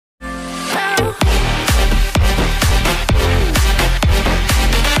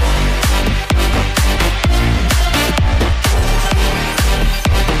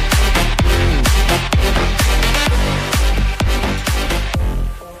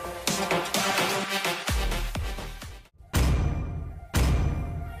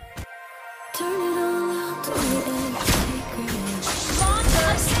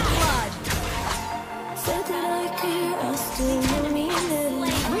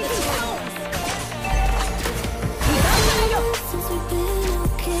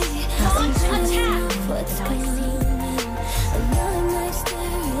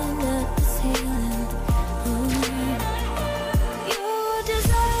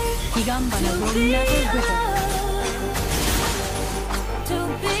Higambana will never wither.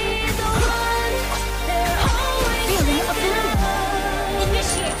 Feeling a blue.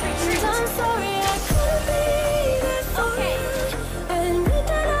 Initiate retreat. I'm sorry I couldn't be there for you. Admit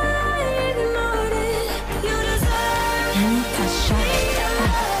that I ignored it. You deserve to be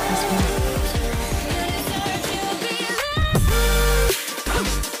as well. You deserve to be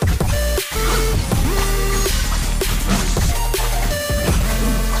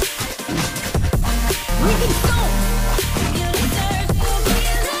Reaping souls. You deserve to be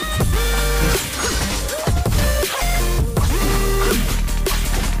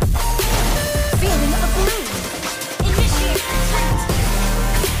feeling a blue. Initiate retreat.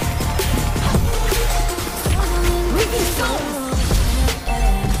 Reaping souls.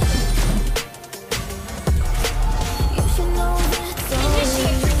 You should know that's all.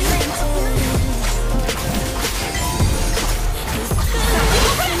 Initiate retreat.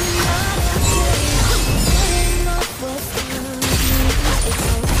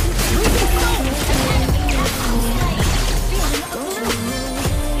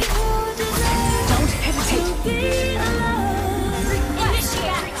 Don't hesitate.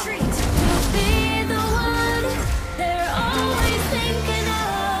 Initiate retreat. Be the one they're always thinking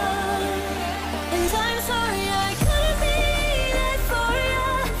of. And I'm sorry I couldn't be there for you.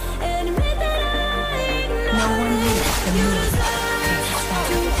 Admit that I ignored. No one needs the moon.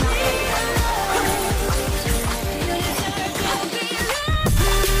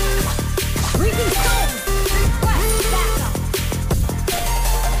 Reaping souls. Request backup.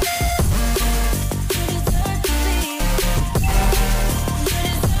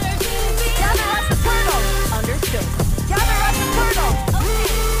 Gather us the turtle. Understood. Gather us the turtle. Okay.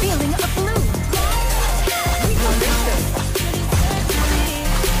 Feeling a blue. Understood.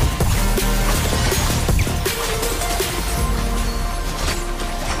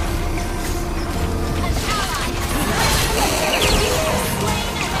 An ally.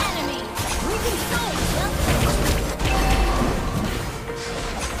 Slain an enemy. Reaping souls.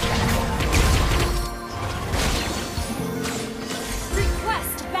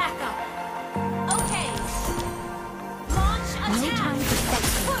 Request backup. Okay. Launch attack.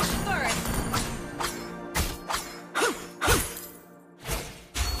 Push first.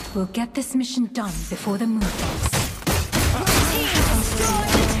 We'll get this mission done before the moon falls. Team destroy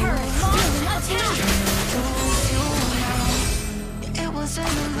the turret. Launch attack. It was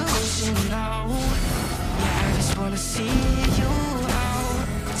an illusion now. Yeah, I just wanna see you out.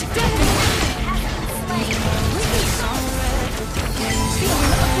 Enemy has been slain. Reaping souls.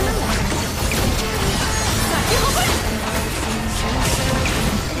 Feeling a blue.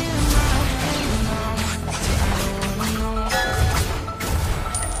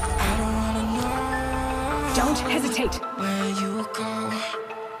 Don't hesitate. Where you go,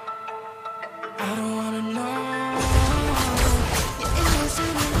 I don't wanna know. Yeah, it was an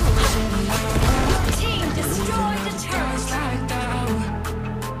illusion now. Team destroy the turret. Like that,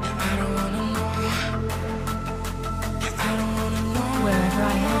 I don't wanna know. I don't wanna know. Wherever I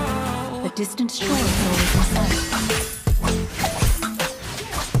am, the distant shore is always in sight.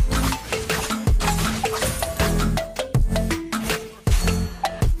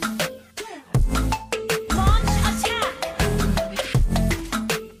 Launch attack!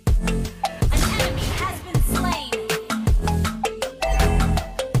 An enemy has been slain.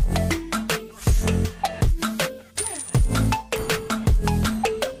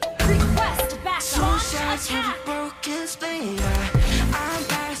 Request backup. Launch attack! Broken spleen, I'm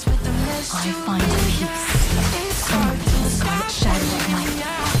back with the mess I you find peace only in the scarlet shadow.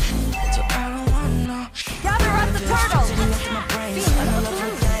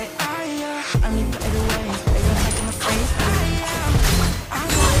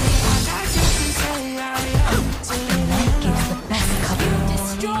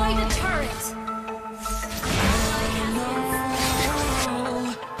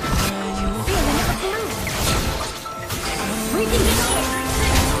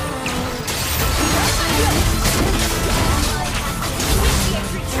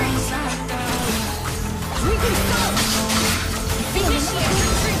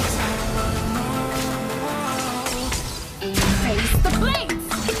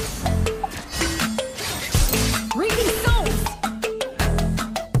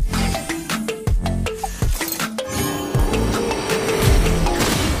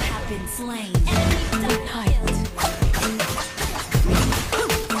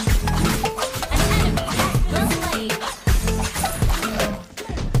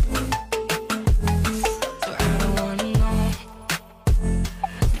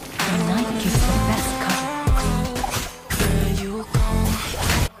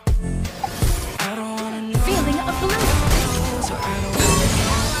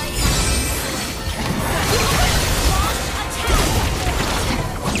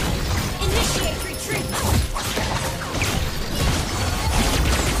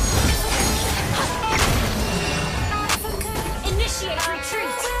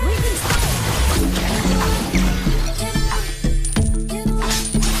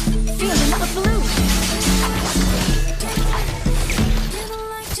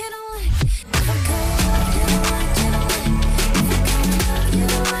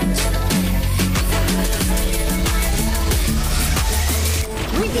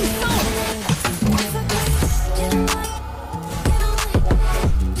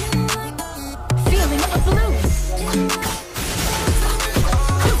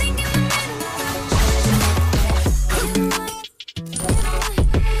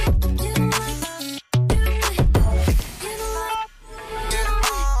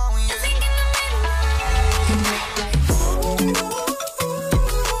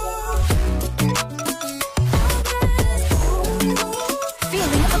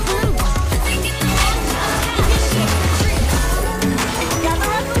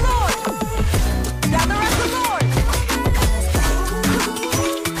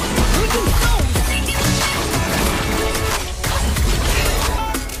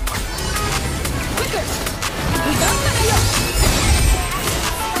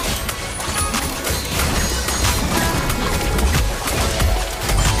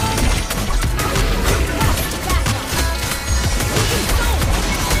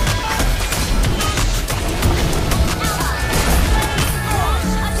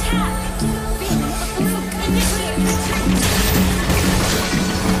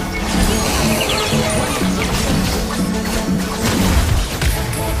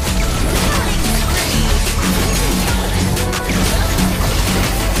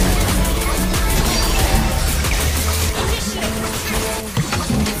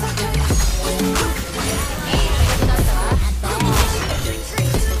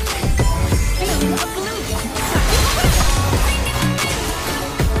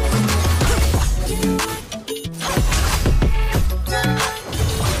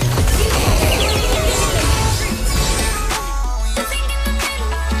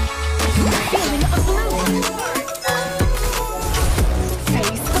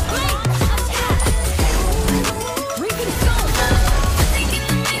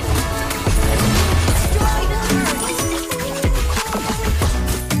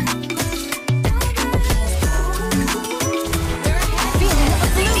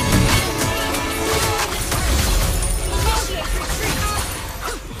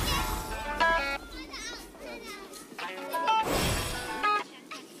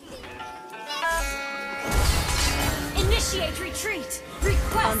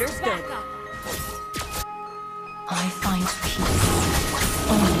 Understood. I find peace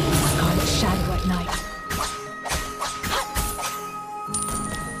only in scarlet shadow at night.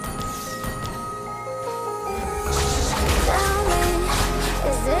 Tell me,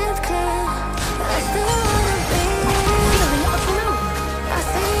 is it clear? I still wanna be Feeling a blue. I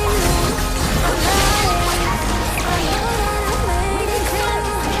see you, I'm lying. I know that I made it clear.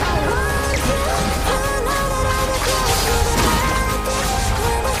 I want you to know that I'll be close to the darkest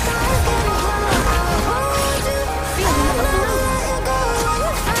when the sky's getting bright. I'll hold you, Feeling a I'll never blue. let you go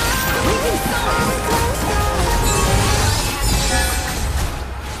when you find me.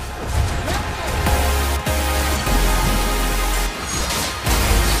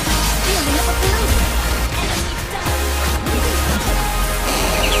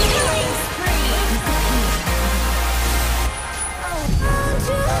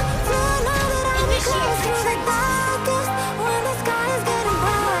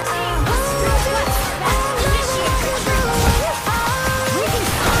 Reading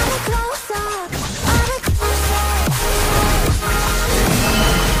I'll be close to Feeling a blue.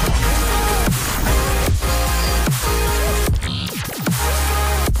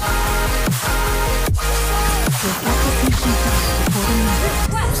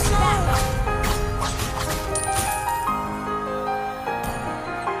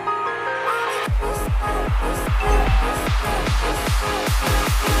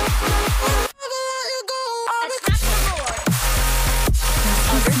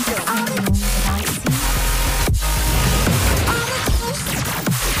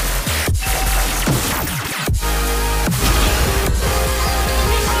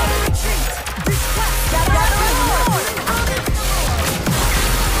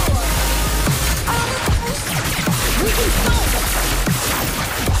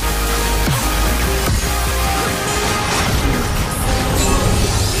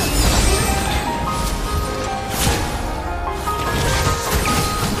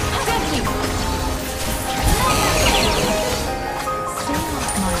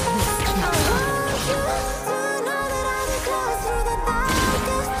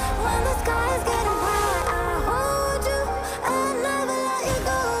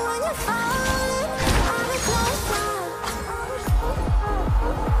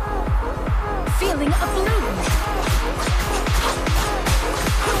 Feeling a blue.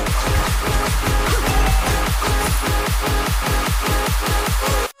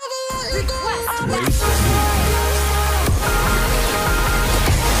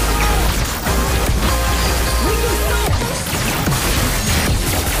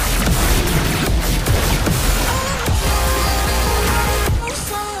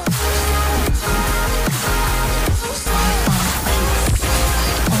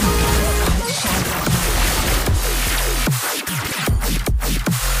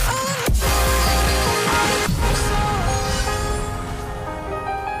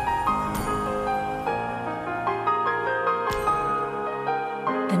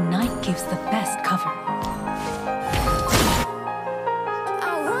 The night gives the best cover.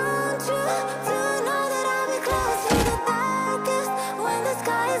 I want you to know that I'll be close to the darkest when the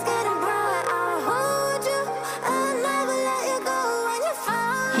sky is getting bright. I'll hold you and never let you go when you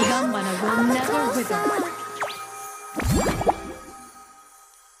find me. Higanbana will never wither.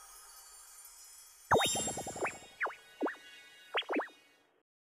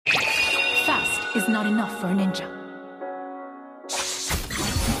 Fast is not enough for a ninja.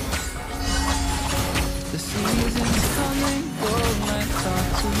 The season's coming, hold my thought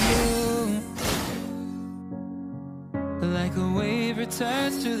to you. Like a wave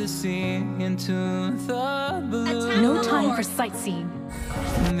returns to the sea, into the blue. No time for sightseeing.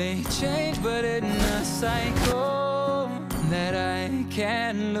 They change, but in a cycle that I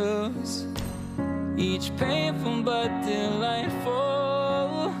can't lose. Each painful but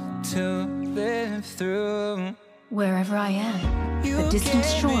delightful to live through. Wherever I am, the distant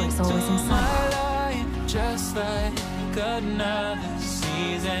shore is always in sight. Just like another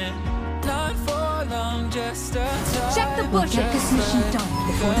season, not for long, just a time. Check the bush. Get this mission done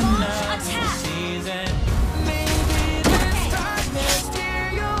before the night. Season. Maybe this time next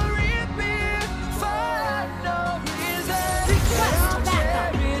year you'll reappear for no reason. I'll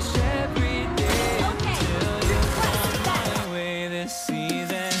cherish every day till you come my way this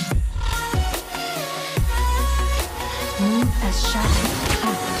season. Move as shadow,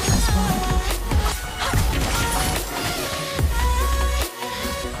 act as one.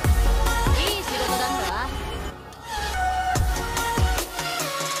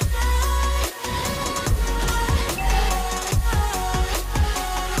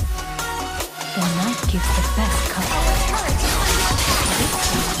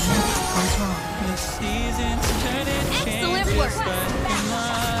 seasons turn and Excellent change work. just like your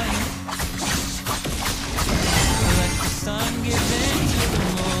mind. Like the sun giving to the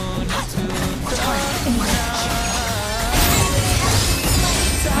moon to the night.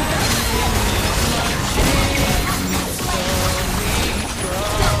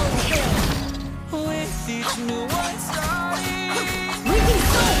 With each new one starting,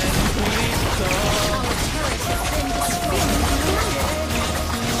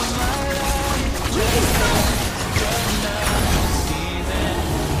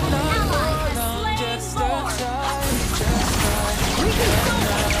 just a time, just like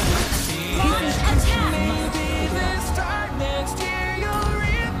maybe this time next year you'll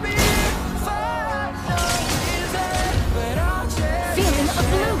reappear for no reason, but I'll cherish Feeling a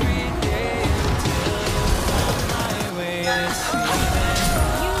bloom. every day until you find my way to see them.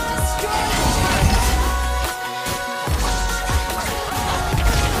 You destroyed the target.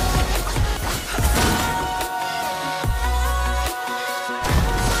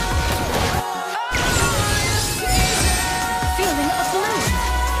 Feeling a bloom.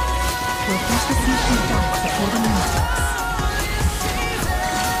 We'll push the season dark before the moon sets.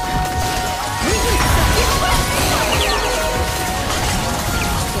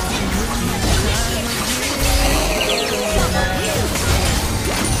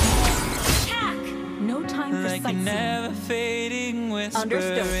 No time for Like a sightseeing. never fading whisper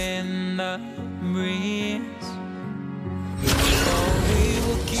Understood. in the breeze. Oh, we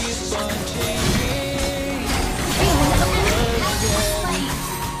will keep on changing. Feeling a bloom.